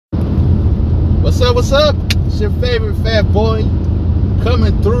What's up? What's up? It's your favorite fat boy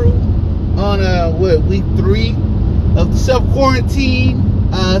coming through on week 3 of the self-quarantine.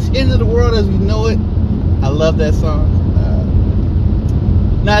 It's the end of the world as we know it. I love that song.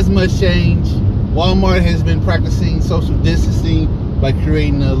 Not as much change. Walmart has been practicing social distancing by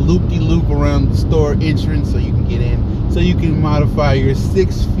creating a loop-de-loop around the store entrance so you can get in, so you can modify your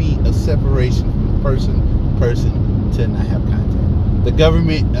 6 feet of separation from the person to not have contact. The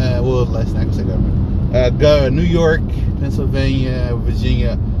government, well, let's not say government. New York, Pennsylvania,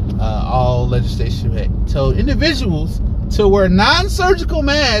 Virginia, all legislation had told individuals to wear non-surgical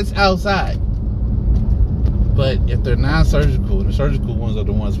masks outside. But if they're non-surgical, the surgical ones are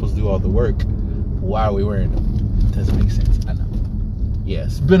the ones supposed to do all the work, why are we wearing them? Doesn't make sense. I know. Yeah,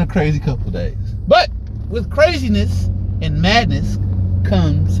 it's been a crazy couple of days. But with craziness and madness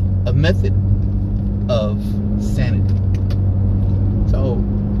comes a method of sanity. So,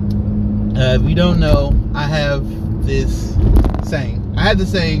 if you don't know, I have this saying. I had the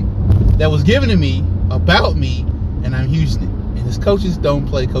saying that was given to me about me, and I'm using it. And it's coaches don't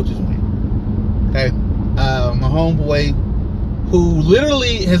play, coaches win. Okay? My homeboy, who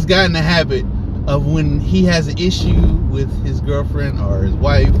literally has gotten a habit of when he has an issue with his girlfriend or his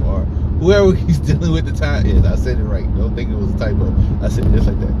wife or whoever he's dealing with at the time. Yes, I said it right. Don't think it was a typo. I said it just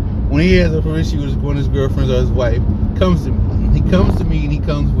like that. When he has an issue with one of his girlfriends or his wife, comes to me. He comes to me and he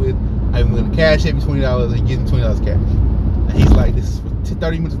comes with, I'm going to cash him $20 and give him $20 cash. And he's like, this is for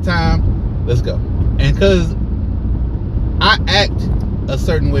 30 minutes of time. Let's go. And because I act a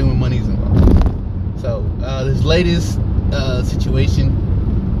certain way when money's involved. So this latest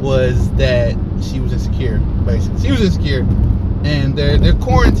situation was that she was insecure, basically. She was insecure, and they're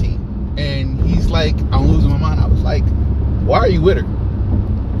quarantined. And he's like, I'm losing my mind. I was like, why are you with her?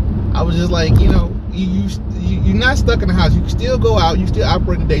 I was just like, you know, you're not stuck in the house. You can still go out. You still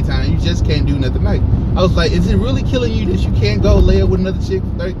operate in the daytime. You just can't do nothing at night. I was like, is it really killing you that you can't go lay up with another chick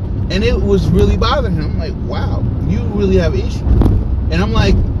for 30? And it was really bothering him. I'm like, wow, you really have an issue. And I'm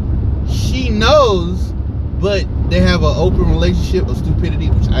like, she knows, but they have an open relationship of stupidity,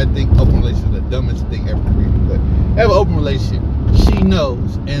 which I think open relationship is the dumbest thing ever created. But they have an open relationship. She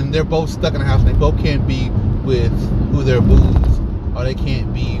knows, and they're both stuck in the house, and they both can't be with who they're booze, or they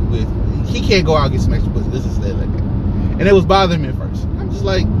can't be with. He can't go out and get some extra pussy. This is it, like that. And it was bothering me at first. I'm just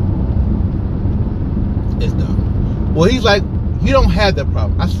like, it's dumb. Well, he's like, you don't have that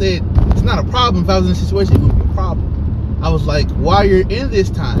problem. I said, it's not a problem. If I was in a situation, it would be a problem. I was like, while you're in this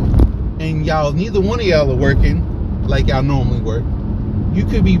time, and y'all, neither one of y'all are working like y'all normally work, you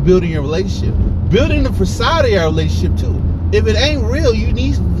could be building your relationship, building the facade of your relationship too. If it ain't real, you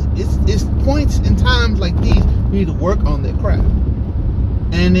need, it's points in times like these, you need to work on that craft.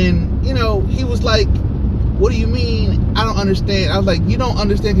 And then, you know, he was like, what do you mean? I don't understand. I was like, you don't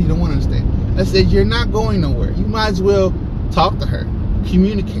understand because you don't want to understand. I said, you're not going nowhere. You might as well talk to her,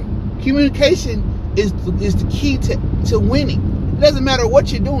 communicate. Communication is the key to winning. It doesn't matter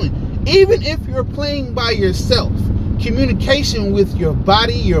what you're doing. Even if you're playing by yourself, communication with your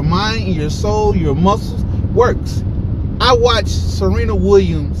body, your mind, your soul, your muscles works. I watched Serena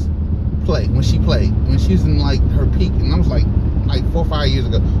Williams play when she was in like her peak, and I was like 4 or 5 years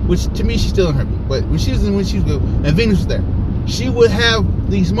ago, which to me she's still in her peak, but when she was good, and Venus was there, she would have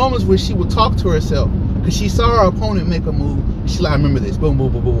these moments where she would talk to herself because she saw her opponent make a move. She's like, I remember this, boom,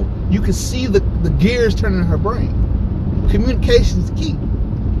 boom, boom, boom, boom. You could see the gears turning in her brain. Communication is key.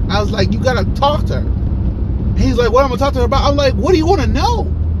 I was like, you gotta talk to her. And he's like, what am I gonna talk to her about? I'm like, what do you want to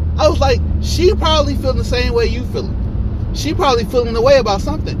know? I was like, she probably feeling the same way you feeling. She probably feeling the way about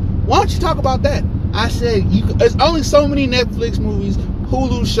something. Why don't you talk about that? I said, there's only so many Netflix movies,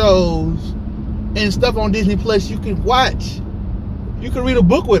 Hulu shows, and stuff on Disney Plus you can watch. You can read a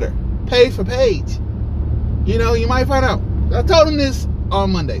book with her, page for page. You know, you might find out. I told him this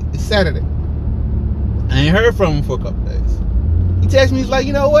on Monday. It's Saturday. I ain't heard from him for a couple days. He texted me, he's like,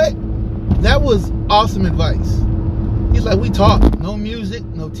 you know what? That was awesome advice. He's like, we talk. No music,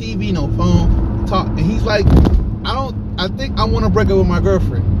 no TV, no phone. Talk. And he's like, I think I want to break up with my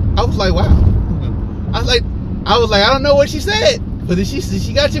girlfriend. I was like, wow. I was like, I don't know what she said. But if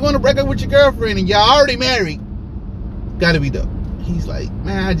she got you want to break up with your girlfriend and y'all already married, gotta be dope. He's like,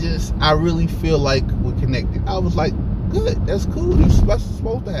 man, I really feel like we're connected. I was like, good, that's cool. That's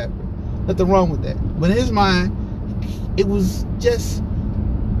supposed to happen. Nothing wrong with that. But in his mind, it was just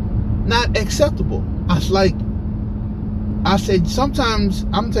not acceptable. I was like, I said, sometimes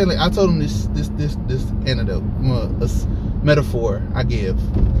I'm telling you, I told him this anecdote, this metaphor I give.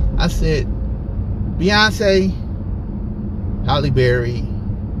 I said, Beyonce, Halle Berry,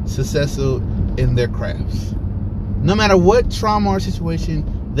 successful in their crafts. No matter what trauma or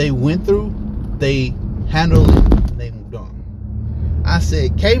situation they went through, they handled it and they moved on. I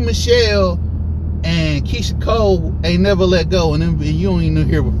said, K. Michelle and Keisha Cole ain't never let go, and you don't even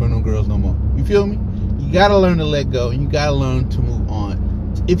hear from them girls no more. You feel me? You gotta learn to let go, and you gotta learn to move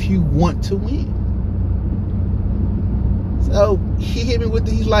on if you want to win. So he hit me with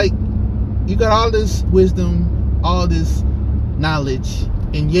he's like, you got all this wisdom, all this knowledge,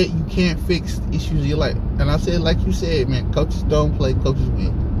 and yet you can't fix the issues of your life. And I said, like you said, man, coaches don't play, coaches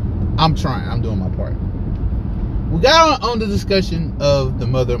win. I'm trying. I'm doing my part. We got on the discussion of the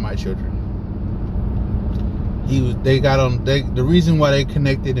mother of my children. The reason why they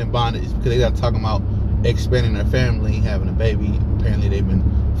connected and bonded is because they got talking about expanding their family, having a baby. Apparently they've been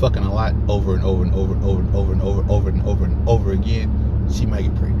fucking a lot over and over and over and over and over and over and over and over again. She might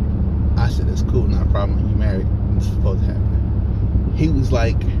get pregnant. I said, that's cool, not a problem. You married, it's supposed to happen. He was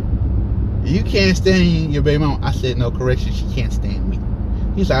like, you can't stand your baby mama. I said, no, correction, she can't stand me.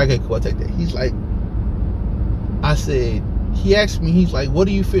 He's like, okay, cool, I'll take that. He's like, I said, he asked me, he's like, what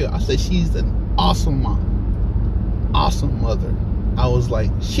do you feel? I said, she's an awesome mom, awesome mother. I was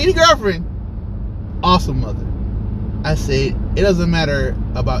like, shitty girlfriend, awesome mother. I said, it doesn't matter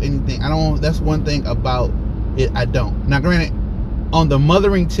about anything. That's one thing about it I don't. Now granted, on the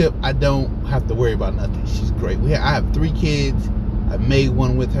mothering tip, I don't have to worry about nothing. She's great. I have 3 kids. I made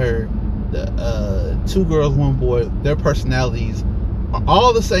one with her. The 2 girls, 1 boy. Their personalities are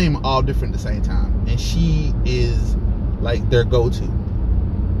all the same, all different at the same time. And she is like their go-to.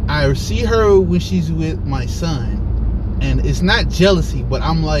 I see her when she's with my son, and it's not jealousy, but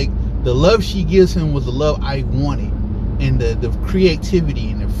I'm like, the love she gives him was the love I wanted. And the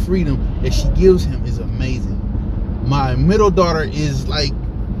creativity and the freedom that she gives him is amazing. My middle daughter is like,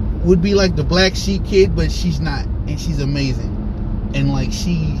 would be like the black sheep kid, but she's not, and she's amazing. And like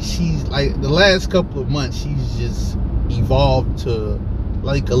she's like, the last couple of months she's just evolved to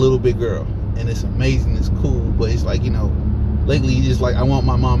like a little big girl, and it's amazing, it's cool. But it's like, you know, lately it's just like, I want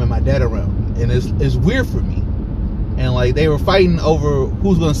my mom and my dad around, and it's weird for me. And like, they were fighting over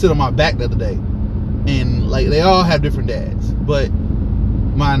who's gonna sit on my back the other day, and like, they all have different dads, but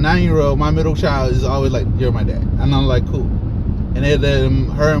my 9-year-old, my middle child, is always like, you're my dad. And I'm like, cool. And then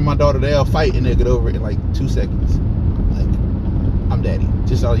her and my daughter, they'll fight and they'll get over it in like 2 seconds. Like, I'm daddy.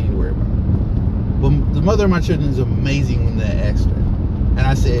 Just all you need to worry about. But the mother of my children is amazing when they asked her. And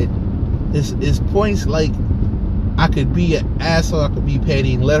I said, it's points like, I could be an asshole, I could be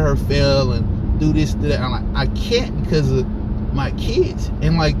petty and let her fail and do this, do that. I'm like, I can't, because of my kids.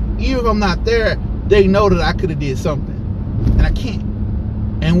 And like, even if I'm not there, they know that I could have did something. And I can't.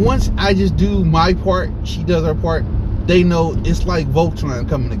 And once I just do my part, she does her part, they know it's like Voltron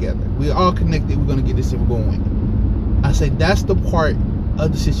coming together. We're all connected. We're going to get this and we're going to win. I say that's the part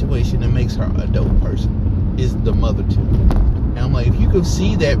of the situation that makes her a dope person, is the mother too. And I'm like, if you can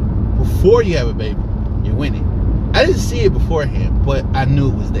see that before you have a baby, you're winning. I didn't see it beforehand, but I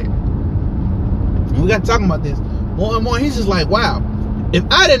knew it was there. And we got talking about this more and more. He's just like, wow, if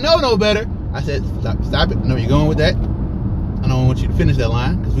I didn't know no better. I said, stop it. I know you're going with that. I don't want you to finish that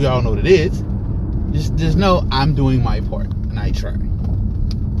line, because we all know what it is. Just know I'm doing my part, and I try.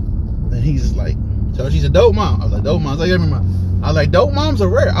 And he's just like, so she's a dope mom. I was like, dope mom. I was like, every mom. I was like, dope moms are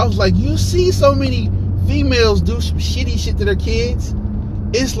rare. I was like, you see so many females do some shitty shit to their kids.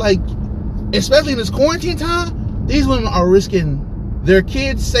 It's like, especially in this quarantine time, these women are risking their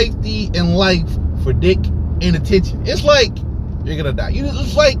kids' safety and life for dick and attention. It's like, you're gonna die.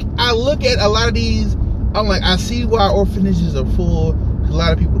 It's like, I look at a lot of these, I'm like, I see why orphanages are full, because a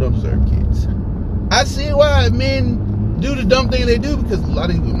lot of people don't deserve kids. I see why men do the dumb thing they do, because a lot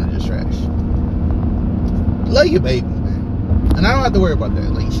of these women are just trash. Love your baby, man. And I don't have to worry about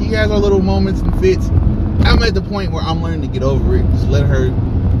that. Like, she has her little moments and fits. I'm at the point where I'm learning to get over it. Just let her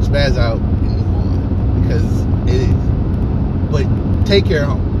spaz out and move on, because it is. But take care of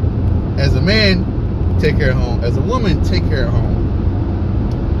home. As a man, take care of home. As a woman, take care of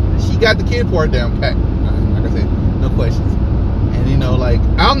home. She got the kid part down pat. Like I said, no questions. And you know, like,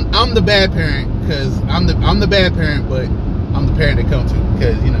 I'm the bad parent, because I'm the bad parent, but I'm the parent they come to,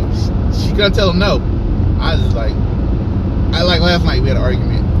 because, you know, she gonna tell them no. I was like, last night we had an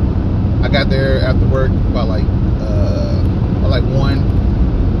argument. I got there after work about like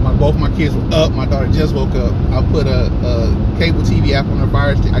 1. Both my kids were up. My daughter just woke up. I put a cable TV app on her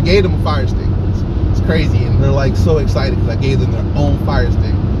Fire Stick. I gave them a Fire Stick. It's crazy, and they're like so excited because I gave them their own Fire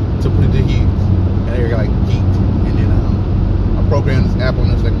Stick to put it to use, and they're like geeked. And then I programmed this app on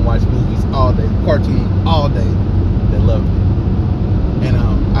there so they can watch movies all day, cartoons all day. They loved it. And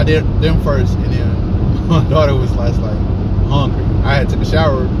I did them first, and then my daughter was like hungry. I had took a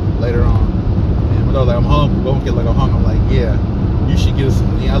shower later on, and my daughter was like, I'm hungry. Both kids like, I'm hungry. I'm like, yeah, you should get us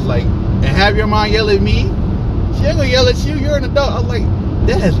something. I was like, and have your mom yell at me. She ain't gonna yell at you. You're an adult. I was like,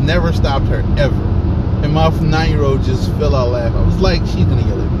 that has never stopped her ever. And my 9-year-old just fell out laughing. I was like, she's gonna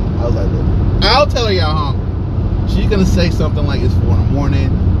yell at me. I was like, look, I'll tell her y'all hungry. She's gonna say something like it's 4 in the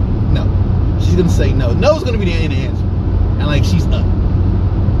morning. No. She's gonna say no. No's gonna be the answer. And like, she's up.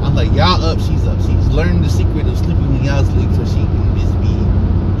 I'm like, y'all up, she's up. She's learning the secret of sleeping when y'all sleep so she can just be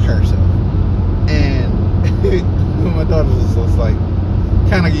herself. And my daughter was just like,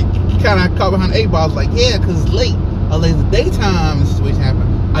 kind of caught behind the 8 ball. I was like, yeah, because it's late. I was like, the daytime situation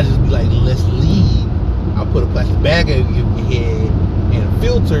happened. I just be like, let's leave. I'll put a plastic bag over your head and a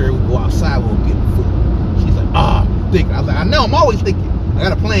filter. We'll go outside, we'll get food. She's like, thinking. I was like, I know, I'm always thinking. I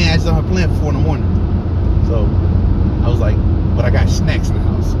got a plan. I just don't have a plan for 4 in the morning. So I was like, but I got snacks in the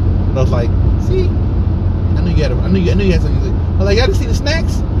house. But I was like, see, I knew you had something. I was like, y'all didn't see the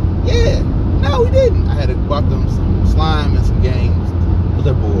snacks? Yeah. No, we didn't. I had to bought them some slime and some games because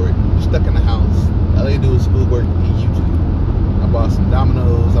they're bored. They're stuck in the house. All they do is schoolwork and YouTube. I bought some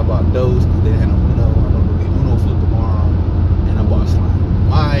dominoes. I bought those because they had no Uno. I'm going to get Uno flip tomorrow. And I bought slime.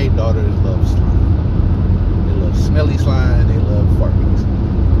 My daughters love slime. They love smelly slime. They love farties.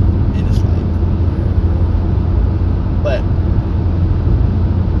 And it's like, but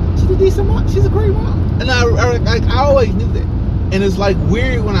she's a decent mom. She's a great mom. And I always knew that. And it's like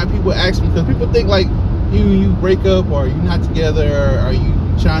weird when people ask me, because people think like you break up or you're not together or you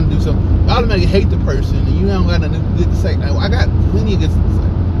trying to do something. I automatically hate the person and you don't got nothing good to say. I got plenty of good to say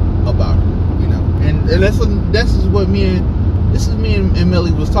about her, you know. And this is what me and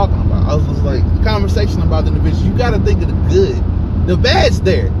Melly was talking about. I was just like, conversation about the individual. You got to think of the good. The bad's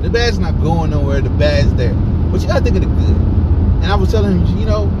there. The bad's not going nowhere. The bad's there. But you got to think of the good. And I was telling him, you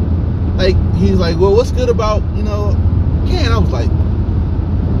know, like, he's like, well, what's good about, you know, yeah, and I was like,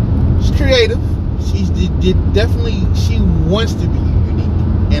 she's creative. She's definitely, she wants to be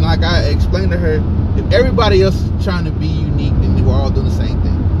unique. And like I explained to her, if everybody else is trying to be unique, then we're all doing the same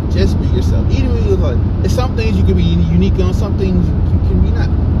thing. Just be yourself. Even if like, there's some things you can be unique on, some things you can be not.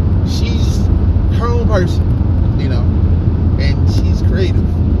 She's her own person, you know, and she's creative.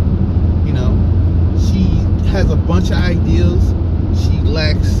 You know, she has a bunch of ideas. She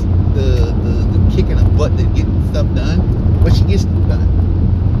lacks the kick in the butt to get stuff done, but she gets stuff done.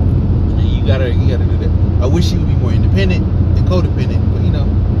 And you gotta do that. I wish she would be more independent and codependent, but you know,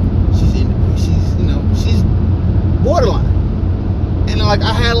 she's borderline. And like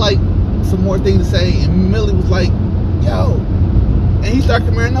I had like some more things to say, and Millie was like, "Yo," and he started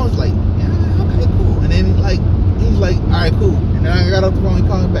comparing notes, like, "Yeah, okay, cool." And then he's like, "All right, cool." And then I got off the phone, he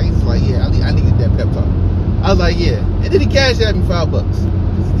called me back. He's like, "Yeah, I needed that pep talk." I was like, "Yeah," and then he cashed out me $5.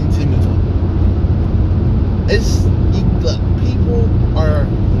 He sent me 20. Look, people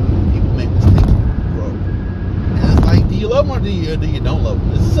make mistakes, bro. And it's like, do you love them or do you don't love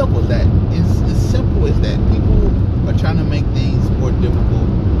them? It's simple as that. It's as simple as that. People are trying to make things more difficult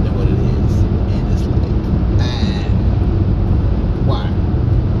than what it is, and it's like, why?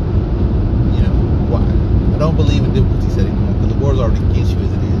 You know, why? I don't believe in difficulties anymore because the world's already against you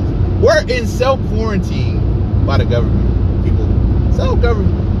as it is. We're in self-quarantine by the government. People,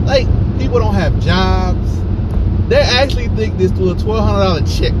 self-government, like people don't have jobs. They actually think this to a $1,200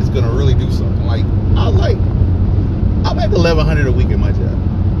 check is gonna really do something. Like I make $1,100 a week in my job.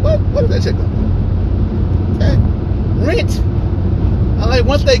 What is that check gonna do? Okay. Rent. I like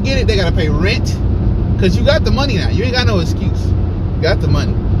once they get it, they gotta pay rent. Cause you got the money now. You ain't got no excuse. You got the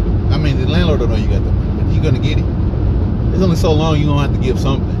money. I mean, the landlord don't know you got the money, but you're gonna get it. It's only so long you're gonna have to give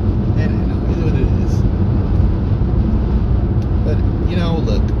something. And you know, it's what it is. But you know,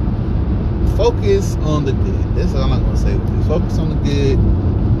 look. Focus on the good. That's all I'm gonna say with this. Focus on the good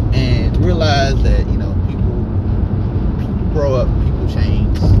and realize that, you know, people grow up, people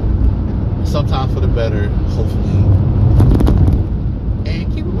change. Sometimes for the better, hopefully. And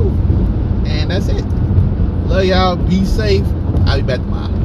keep it moving. And that's it. Love y'all. Be safe. I'll be back tomorrow.